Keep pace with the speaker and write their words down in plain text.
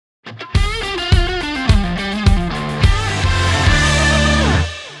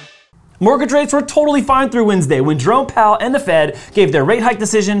Mortgage rates were totally fine through Wednesday when Jerome Powell and the Fed gave their rate hike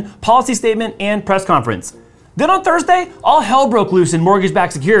decision, policy statement, and press conference. Then on Thursday, all hell broke loose in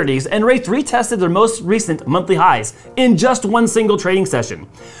mortgage-backed securities and rates retested their most recent monthly highs in just one single trading session.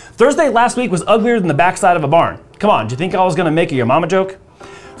 Thursday last week was uglier than the backside of a barn. Come on, do you think I was gonna make a your mama joke?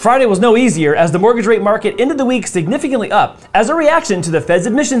 Friday was no easier as the mortgage rate market ended the week significantly up as a reaction to the Fed's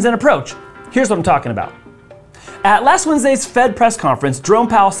admissions and approach. Here's what I'm talking about. At last Wednesday's Fed press conference, Jerome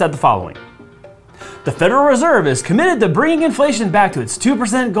Powell said the following. The Federal Reserve is committed to bringing inflation back to its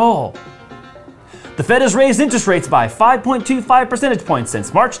 2% goal. The Fed has raised interest rates by 5.25 percentage points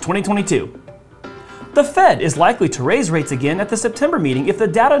since March 2022. The Fed is likely to raise rates again at the September meeting if the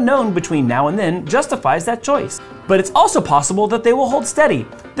data known between now and then justifies that choice. But it's also possible that they will hold steady.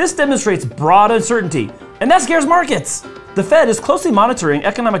 This demonstrates broad uncertainty, and that scares markets. The Fed is closely monitoring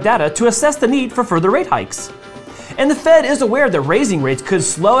economic data to assess the need for further rate hikes. And the Fed is aware that raising rates could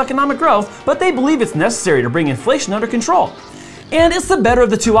slow economic growth, but they believe it's necessary to bring inflation under control. And it's the better of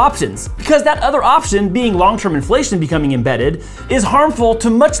the two options, because that other option, being long-term inflation becoming embedded, is harmful to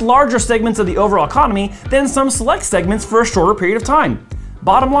much larger segments of the overall economy than some select segments for a shorter period of time.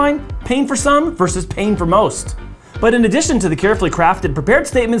 Bottom line, pain for some versus pain for most. But in addition to the carefully crafted, prepared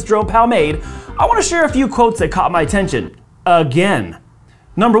statements Jerome Powell made, I want to share a few quotes that caught my attention. Again.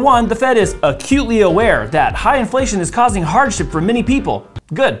 Number one, the Fed is acutely aware that high inflation is causing hardship for many people.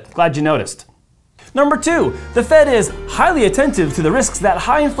 Good, glad you noticed. Number two, the Fed is highly attentive to the risks that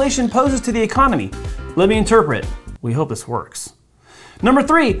high inflation poses to the economy. Let me interpret. We hope this works. Number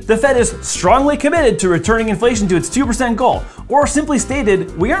three, the Fed is strongly committed to returning inflation to its 2% goal. Or simply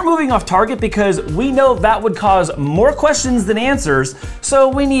stated, we aren't moving off target because we know that would cause more questions than answers, so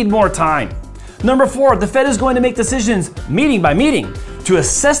we need more time. Number four, the Fed is going to make decisions meeting by meeting to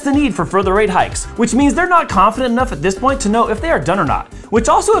assess the need for further rate hikes, which means they're not confident enough at this point to know if they are done or not, which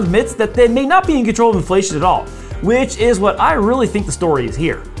also admits that they may not be in control of inflation at all, which is what I really think the story is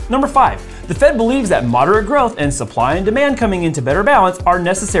here. Number five, the Fed believes that moderate growth and supply and demand coming into better balance are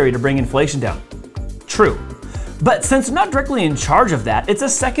necessary to bring inflation down. True. But since they're not directly in charge of that, it's a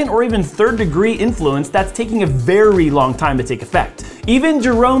second or even third degree influence that's taking a very long time to take effect. Even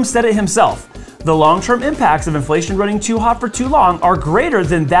Jerome said it himself. The long-term impacts of inflation running too hot for too long are greater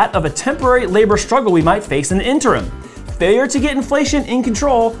than that of a temporary labor struggle we might face in the interim. Failure to get inflation in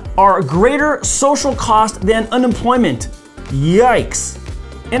control are a greater social cost than unemployment. Yikes.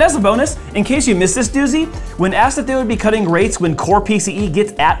 And as a bonus, in case you missed this doozy, when asked if they would be cutting rates when core PCE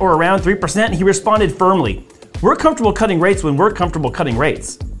gets at or around 3%, he responded firmly, "We're comfortable cutting rates when we're comfortable cutting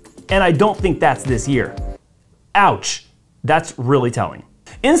rates." And I don't think that's this year. Ouch. That's really telling.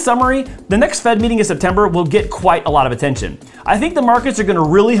 In summary, the next Fed meeting in September will get quite a lot of attention. I think the markets are going to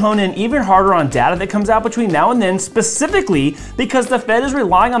really hone in even harder on data that comes out between now and then, specifically because the Fed is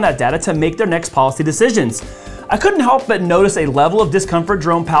relying on that data to make their next policy decisions. I couldn't help but notice a level of discomfort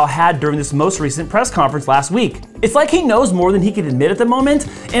Jerome Powell had during this most recent press conference last week. It's like he knows more than he can admit at the moment,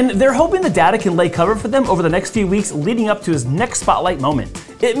 and they're hoping the data can lay cover for them over the next few weeks leading up to his next spotlight moment.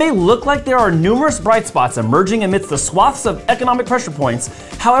 It may look like there are numerous bright spots emerging amidst the swaths of economic pressure points.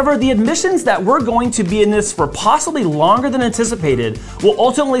 However, the admissions that we're going to be in this for possibly longer than anticipated will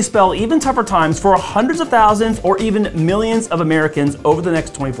ultimately spell even tougher times for hundreds of thousands or even millions of Americans over the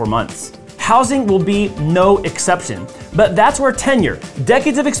next 24 months. Housing will be no exception, but that's where tenure,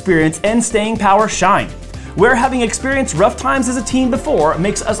 decades of experience, and staying power shine. Where having experienced rough times as a team before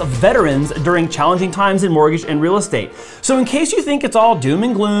makes us veterans during challenging times in mortgage and real estate. So in case you think it's all doom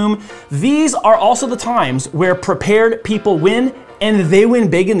and gloom, these are also the times where prepared people win, and they win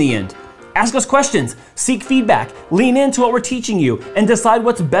big in the end. Ask us questions, seek feedback, lean into what we're teaching you, and decide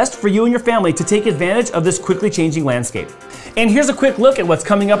what's best for you and your family to take advantage of this quickly changing landscape. And here's a quick look at what's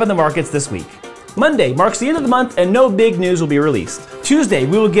coming up in the markets this week. Monday marks the end of the month and no big news will be released. Tuesday,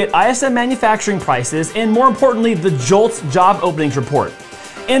 we will get ISM manufacturing prices and, more importantly, the JOLTS job openings report.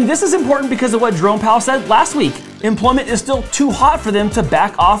 And this is important because of what Jerome Powell said last week. Employment is still too hot for them to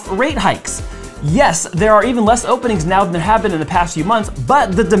back off rate hikes. Yes, there are even less openings now than there have been in the past few months,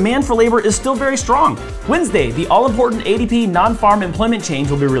 but the demand for labor is still very strong. Wednesday, the all-important ADP non-farm employment change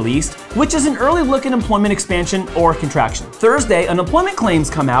will be released, which is an early look at employment expansion or contraction. Thursday, unemployment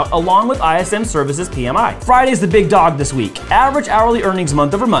claims come out along with ISM Services PMI. Friday's the big dog this week. Average hourly earnings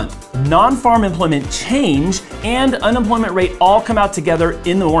month over month, non-farm employment change, and unemployment rate all come out together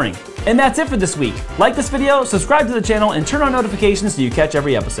in the morning. And that's it for this week. Like this video, subscribe to the channel, and turn on notifications so you catch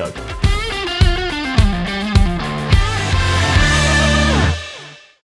every episode.